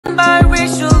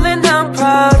biracial and I'm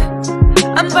proud.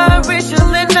 I'm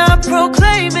biracial and I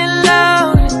proclaim it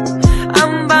loud.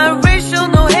 I'm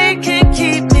biracial, no hate can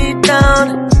keep me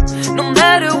down. No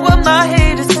matter what my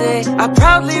haters say, I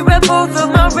proudly rep both of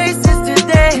my races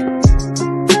today.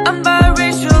 I'm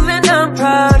biracial and I'm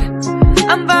proud.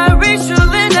 I'm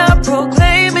biracial and I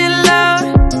proclaim it loud.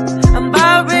 I'm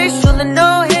biracial and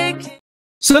no hate can...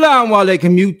 Salaam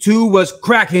alaikum, YouTube. What's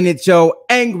cracking? It's your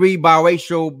angry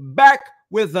biracial back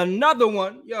with another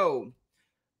one. Yo,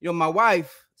 my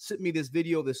wife sent me this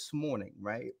video this morning,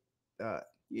 right?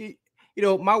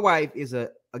 My wife is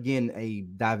again a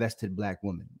divested black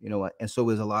woman, and so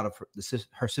is a lot of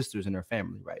her sisters in her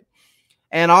family, right?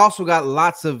 And I also got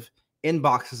lots of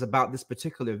inboxes about this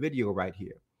particular video right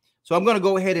here. So I'm going to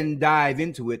go ahead and dive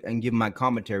into it and give my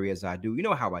commentary as I do. You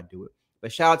know how I do it.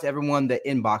 But shout out to everyone that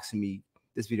inboxed me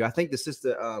this video. I think the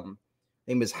sister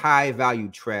name is High Value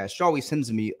Trash. She always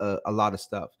sends me a lot of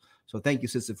stuff. So thank you,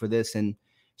 sister, for this. And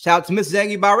shout out to Mrs.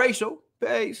 Angry Biracial.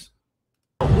 Peace.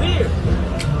 Weird.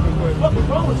 What's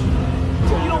wrong with you?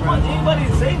 You don't want anybody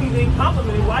to say anything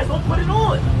complimenting wise, don't put it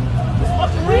on. It's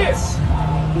fucking weird.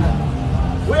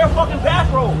 Wear a fucking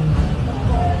bathrobe.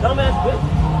 Dumbass bitch.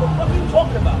 What the fuck are you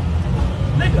talking about?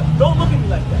 Nigga, don't look at me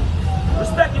like that.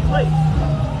 Respect your place.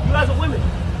 You guys are women.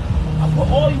 I put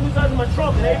all you guys in my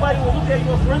trunk and everybody will look at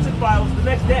your forensic files the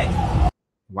next day.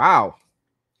 Wow.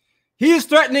 He is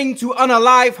threatening to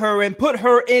unalive her and put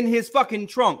her in his fucking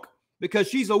trunk because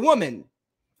she's a woman.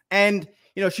 And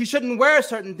she shouldn't wear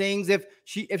certain things if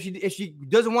she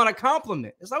doesn't want a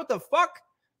compliment. It's like, what the fuck?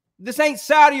 This ain't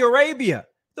Saudi Arabia.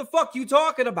 What the fuck you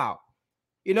talking about?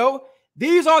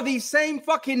 These are the same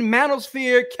fucking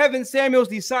manosphere Kevin Samuels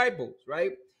disciples,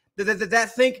 right?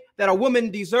 That think that a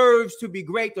woman deserves to be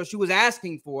great, or she was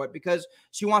asking for it because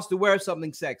she wants to wear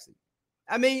something sexy.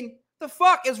 I mean, the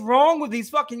fuck is wrong with these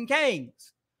fucking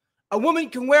Kangs? A woman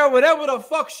can wear whatever the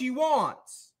fuck she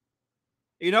wants,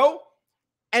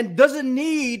 and doesn't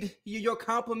need your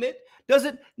compliment,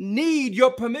 doesn't need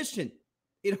your permission.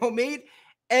 You know what I mean?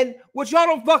 And what y'all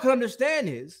don't fucking understand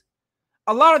is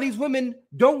a lot of these women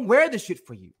don't wear the shit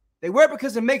for you. They wear it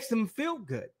because it makes them feel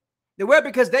good. They wear it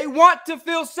because they want to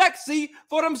feel sexy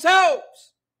for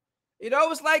themselves.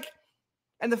 It's like,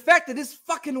 and the fact that this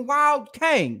fucking wild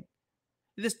Kang,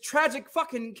 this tragic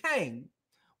fucking Kang,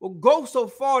 will go so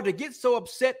far to get so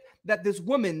upset that this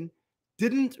woman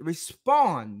didn't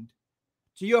respond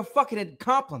to your fucking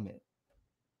compliment.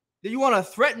 That you want to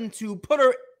threaten to put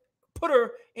her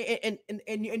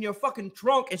in your fucking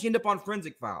trunk and she end up on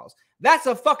forensic files. That's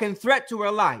a fucking threat to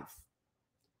her life.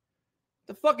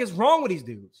 The fuck is wrong with these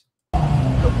dudes?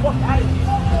 Get the fuck out of here.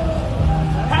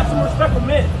 Have some respect for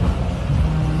men.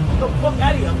 Get the fuck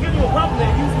out of here. I'm giving you a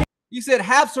compliment. You said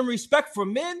have some respect for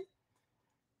men?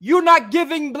 You're not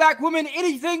giving black women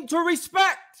anything to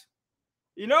respect.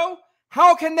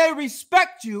 How can they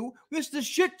respect you with the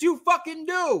shit you fucking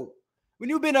do? When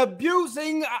you've been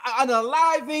abusing,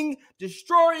 unaliving,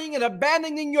 destroying, and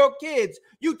abandoning your kids,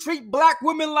 you treat black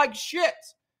women like shit.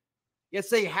 Yet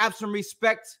say have some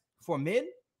respect for men?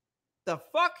 The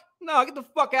fuck? No, get the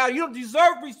fuck out of here. You don't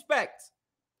deserve respect.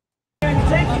 Take it.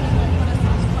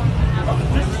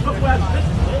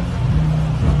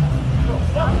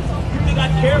 You think I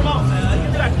care about, man? You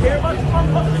think I care about you?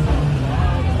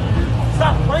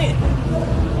 Stop playing.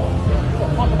 You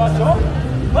don't talk about y'all?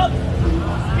 Look.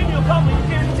 Give me a compliment, you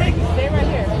can't take it. Stay right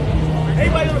here.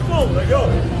 Everybody on the phone, like, yo,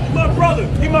 he's my brother,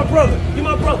 he's my brother, he's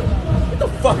my brother. Get the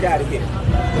fuck out of here.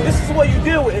 This is what you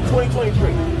deal with in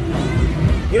 2023.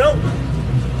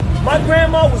 My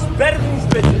grandma was better than these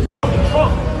bitches.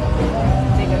 Trump.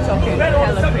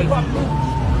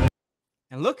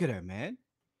 And look at her, man.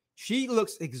 She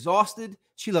looks exhausted.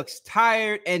 She looks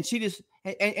tired, and she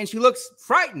looks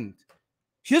frightened.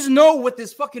 She doesn't know what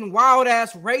this fucking wild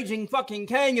ass raging fucking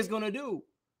Kang is gonna do.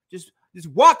 Just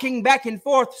walking back and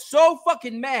forth, so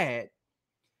fucking mad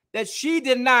that she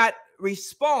did not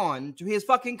respond to his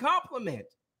fucking compliment.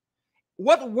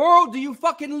 What world do you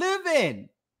fucking live in?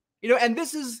 And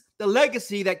this is the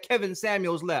legacy that Kevin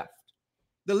Samuels left.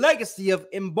 The legacy of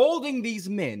emboldening these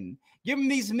men, giving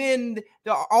these men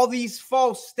all these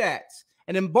false stats,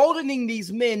 and emboldening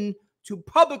these men to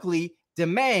publicly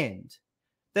demand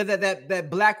that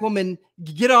black women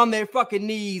get on their fucking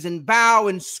knees and bow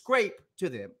and scrape to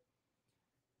them.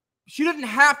 She didn't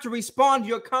have to respond to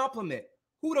your compliment.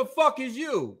 Who the fuck is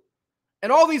you?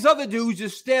 And all these other dudes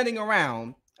just standing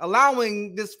around,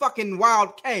 allowing this fucking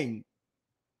wild Kang,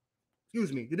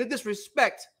 to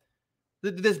disrespect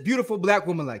this beautiful black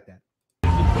woman like that.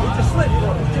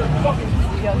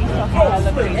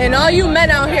 And all you men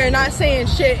out here not saying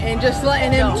shit and just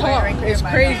letting him talk is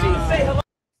crazy.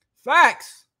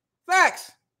 Facts.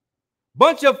 Facts.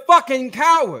 Bunch of fucking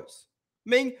cowards. I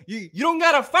mean, you don't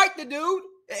gotta fight the dude.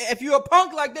 If you're a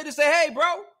punk like that, just say, hey,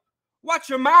 bro, watch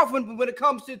your mouth when it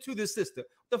comes to this sister.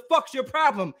 The fuck's your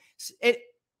problem?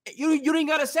 You ain't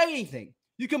gotta say anything.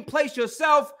 You can place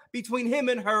yourself between him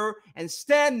and her and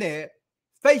stand there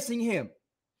facing him.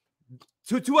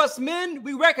 To us men,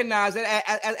 we recognize that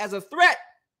as a threat.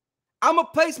 I'm going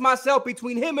to place myself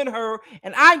between him and her,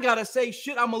 and I ain't got to say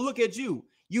shit. I'm going to look at you.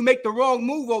 You make the wrong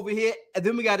move over here, and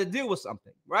then we got to deal with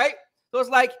something, right? So it's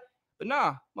like, but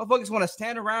nah, motherfuckers want to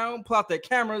stand around, pull out their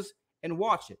cameras, and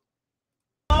watch it.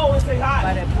 I always say hi.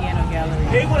 By the piano gallery.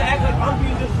 They want to act like I'm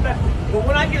being disrespectful. But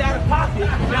when I get out of pocket,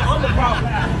 now I'm the problem.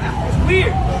 It's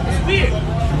weird. It's weird.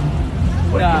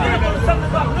 When you go to something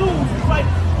about news, it's like,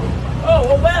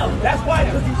 oh, well, that's why,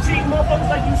 because you treat motherfuckers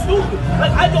like you stupid.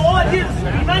 Like, all I did is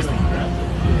be nice to you.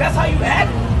 That's how you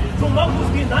act? So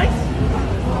motherfuckers be nice?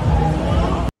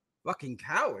 Fucking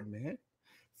coward, man.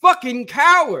 Fucking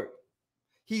coward.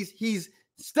 He's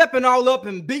stepping all up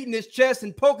and beating his chest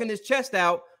and poking his chest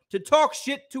out to talk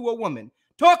shit to a woman.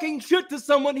 Talking shit to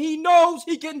someone he knows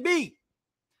he can beat.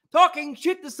 Talking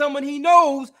shit to someone he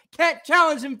knows can't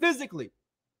challenge him physically.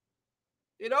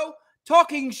 You know?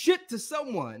 Talking shit to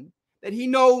someone that he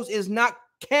knows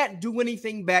can't do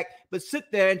anything back but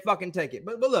sit there and fucking take it.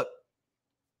 But look,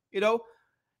 you know,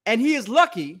 and he is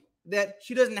lucky that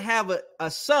she doesn't have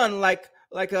a son like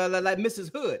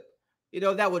Mrs. Hood, you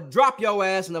know, that would drop your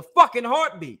ass in a fucking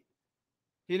heartbeat.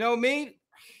 You know what I mean?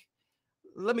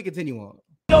 Let me continue on.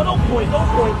 Yo, don't point. Well,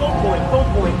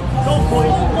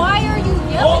 why are you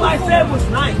yelling? All I said was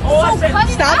nice.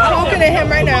 Stop talking to him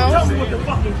right now. Tell me what to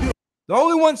fucking do. The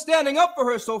only one standing up for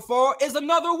her so far is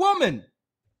another woman.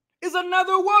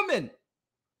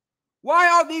 Why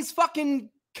are these fucking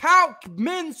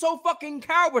men so fucking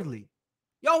cowardly?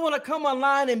 Y'all want to come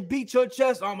online and beat your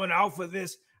chest? I'm an out for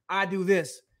this. I do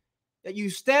this. That you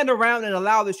stand around and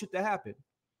allow this shit to happen.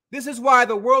 This is why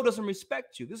the world doesn't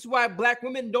respect you. This is why black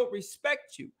women don't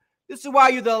respect you. This is why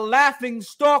you're the laughing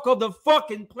stock of the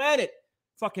fucking planet,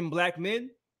 fucking black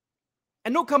men.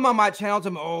 And don't come on my channel and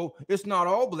tell me, oh, it's not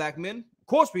all black men. Of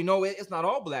course we know it's not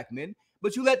all black men.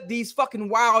 But you let these fucking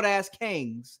wild-ass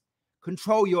Kangs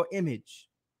control your image.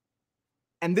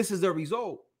 And this is the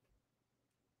result.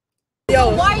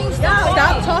 Yo, why are you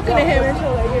stop talking to him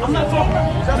until I'm not talking.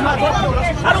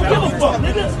 I don't give a fuck,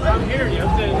 nigga. I'm hearing you.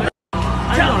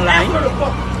 I don't like it.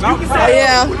 You can say,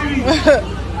 yeah.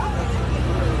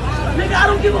 Nigga, I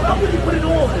don't give a fuck when you put it on.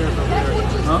 That's what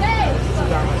you said.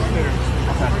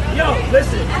 Yo,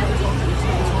 listen.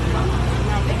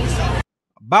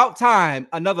 About time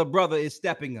another brother is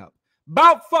stepping up.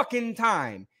 About fucking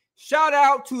time. Shout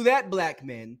out to that black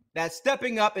man that's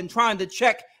stepping up and trying to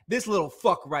check this little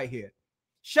fuck right here.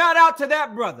 Shout out to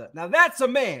that brother. Now that's a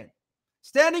man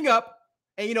standing up.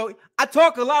 And, you know, I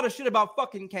talk a lot of shit about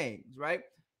fucking Kangs, right?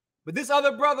 But this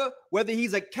other brother, whether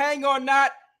he's a Kang or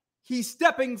not, he's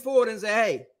stepping forward and say,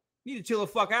 hey, you need to chill the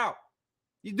fuck out.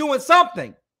 You're doing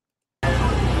something.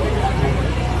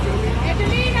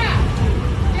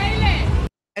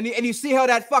 And you see how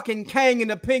that fucking Kang in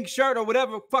the pink shirt or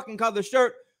whatever fucking color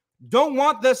shirt don't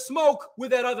want the smoke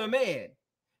with that other man.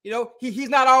 You know, he's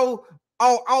not all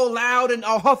loud and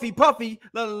all huffy puffy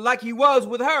like he was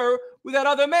with her, with that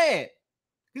other man.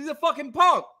 He's a fucking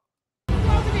punk.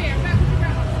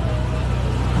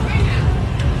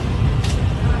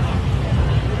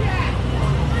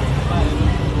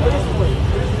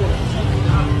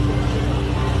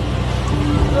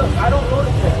 Look, I don't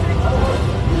notice that.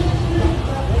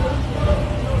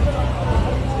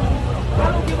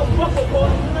 I don't give a fuck about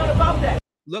nothing about that.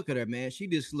 Look at her, man. She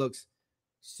just looks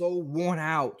so worn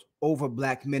out over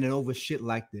black men and over shit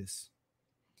like this.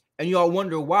 And y'all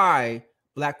wonder why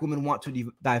black women want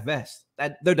to divest.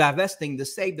 That they're divesting to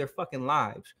save their fucking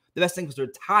lives. The best thing is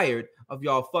they're tired of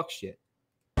y'all fuck shit.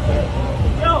 Yo,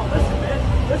 listen,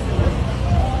 man.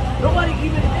 Listen. Nobody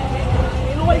even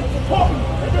talking.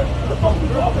 What the fuck are you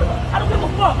talking about? I don't give a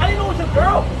fuck. I didn't know it was a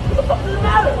girl. What the fuck does it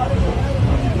matter?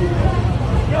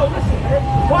 Yo, listen, man.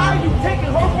 Why are you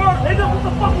taking her word? Nigga, what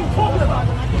the fuck are you talking about?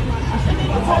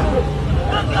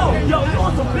 Yo, you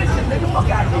on some bitches, nigga. Fuck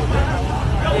out of here,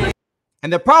 man. Yo,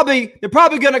 and they're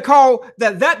probably gonna call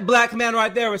that black man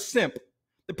right there a simp.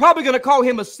 They're probably gonna call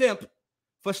him a simp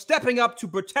for stepping up to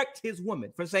protect his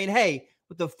woman, for saying, hey,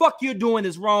 what the fuck you're doing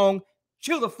is wrong.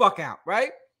 Chill the fuck out,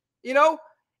 right? You know?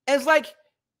 And it's like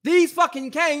these fucking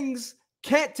Kangs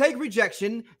can't take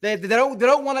rejection. They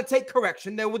don't want to take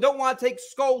correction. They don't want to take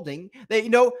scolding. They, you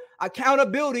know,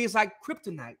 accountability is like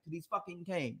kryptonite to they's fucking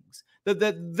Kangs. They're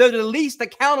the least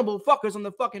accountable fuckers on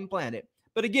the fucking planet.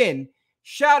 But again,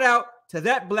 Shout out to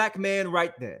that black man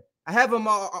right there. I have him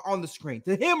on the screen.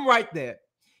 To him right there.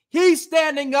 He's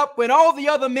standing up when all the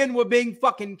other men were being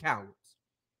fucking cowards.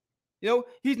 You know,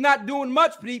 he's not doing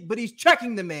much, but he's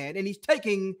checking the man, and he's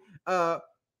taking that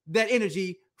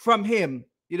energy from him,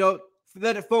 you know,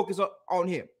 let it focus on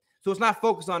him. So it's not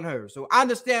focused on her. So I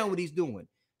understand what he's doing.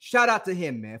 Shout out to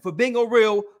him, man, for being a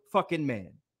real fucking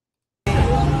man.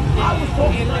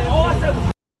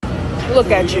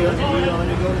 Look at you.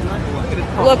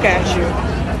 Look at you.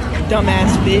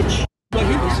 Dumbass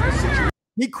bitch.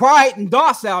 He quiet and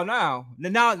docile now.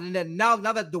 Now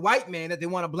that the white man that they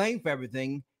want to blame for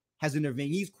everything has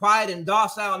intervened, he's quiet and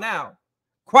docile now.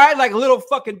 Quiet like a little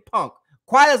fucking punk.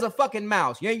 Quiet as a fucking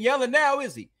mouse. He ain't yelling now,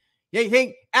 is he? He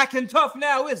ain't acting tough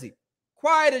now, is he?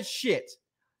 Quiet as shit.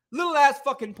 Little ass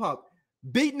fucking punk.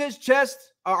 Beating his chest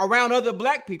around other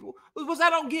black people. What I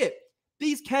don't get.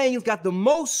 These Kangs got the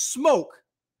most smoke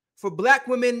for black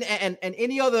women and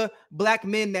any other black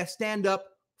men that stand up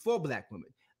for black women.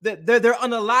 They're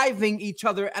unaliving each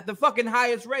other at the fucking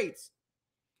highest rates.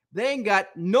 They ain't got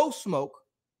no smoke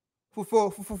for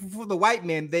the white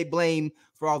men they blame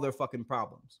for all their fucking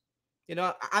problems. You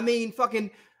know, I mean,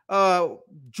 fucking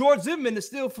George Zimmerman is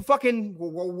still fucking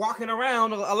walking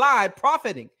around alive,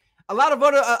 profiting. A lot of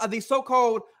other these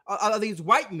so-called these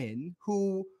white men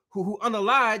who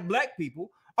unalived black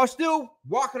people are still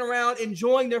walking around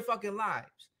enjoying their fucking lives.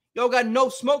 Y'all got no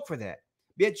smoke for that.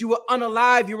 Yet you will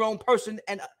unalive your own person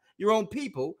and your own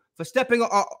people for stepping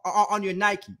on your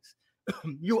Nikes.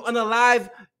 You unalive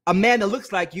a man that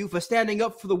looks like you for standing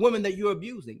up for the woman that you're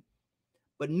abusing.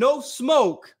 But no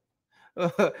smoke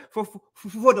for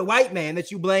the white man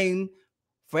that you blame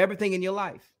for everything in your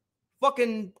life.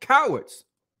 Fucking cowards.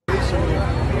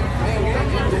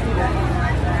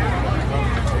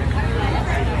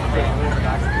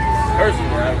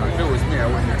 Personally, if it was me, I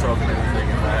wouldn't be talking anything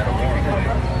if I had a warrant.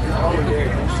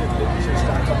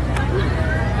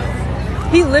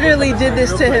 He literally did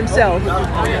this to himself.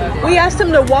 We asked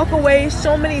him to walk away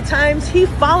so many times. He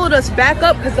followed us back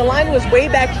up because the line was way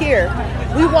back here.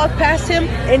 We walked past him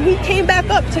and he came back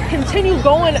up to continue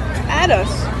going at us.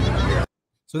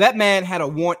 So that man had a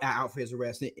warrant out for his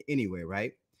arrest anyway,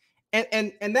 right?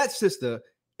 And that sister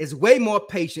is way more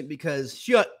patient because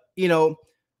she, you know,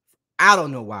 I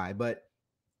don't know why, but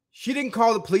she didn't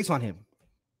call the police on him.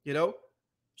 You know,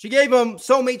 she gave him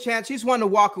so many chances. She just wanted to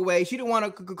walk away. She didn't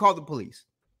want to call the police.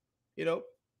 You know,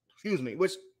 excuse me,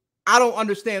 which I don't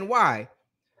understand why.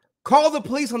 Call the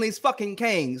police on these fucking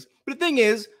Kangs. But the thing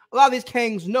is, a lot of these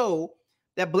Kangs know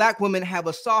that black women have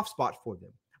a soft spot for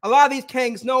them. A lot of these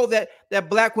Kangs know that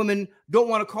black women don't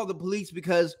want to call the police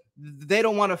because they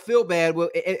don't want to feel bad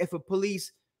if a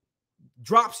police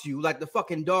drops you like the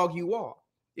fucking dog you are.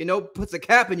 You know, puts a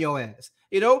cap in your ass,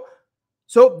 you know?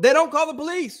 So they don't call the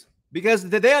police because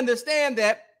they understand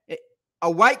that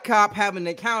a white cop having an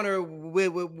encounter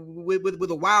with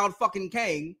a wild fucking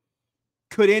Kang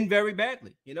could end very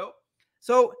badly, you know?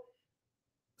 So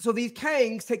these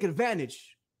Kangs take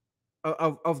advantage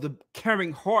of the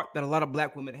caring heart that a lot of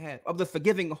black women have, of the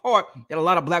forgiving heart that a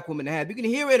lot of black women have. You can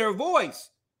hear it in her voice,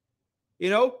 you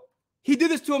know? He did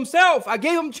this to himself. I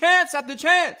gave him chance after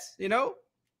chance, you know?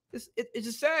 It's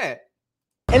just sad.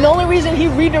 And the only reason he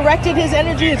redirected his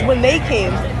energy is when they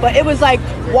came. But it was like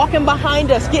walking behind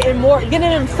us,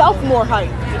 getting himself more hype.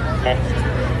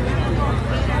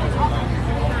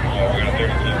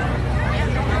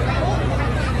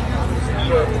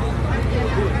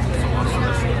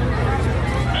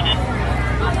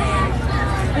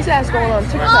 His ass going on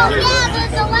TikTok.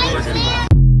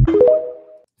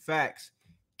 Facts.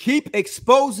 Keep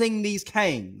exposing these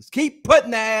Kangs. Keep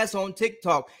putting their ass on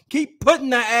TikTok. Keep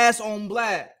putting their ass on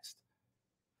blast.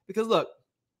 Because look,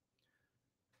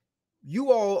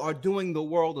 you all are doing the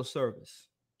world a service.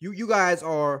 You guys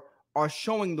are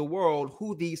showing the world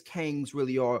who these Kangs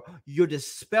really are. You're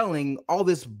dispelling all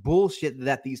this bullshit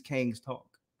that these Kangs talk.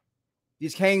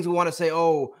 These Kangs will want to say,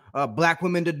 oh, black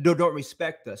women don't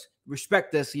respect us.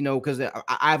 Respect us, you know, because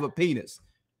I have a penis.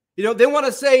 You know, they want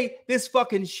to say this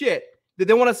fucking shit.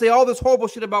 They want to say all this horrible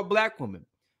shit about black women.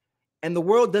 And the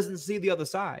world doesn't see the other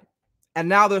side. And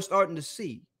now they're starting to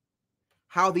see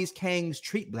how these Kangs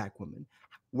treat black women.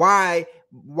 Why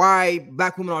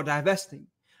black women are divesting.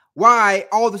 Why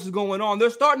all this is going on. They're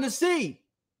starting to see.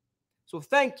 So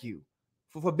thank you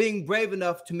for being brave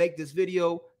enough to make this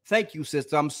video. Thank you,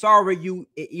 sister. I'm sorry you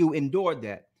endured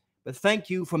that. But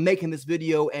thank you for making this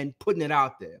video and putting it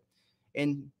out there.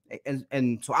 And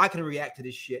so I can react to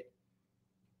this shit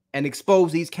and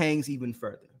expose these Kangs even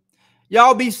further.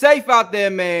 Y'all be safe out there,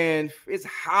 man. It's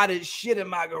hot as shit in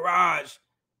my garage.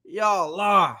 Y'all,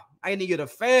 I need to get a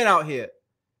fan out here.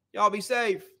 Y'all be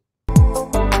safe.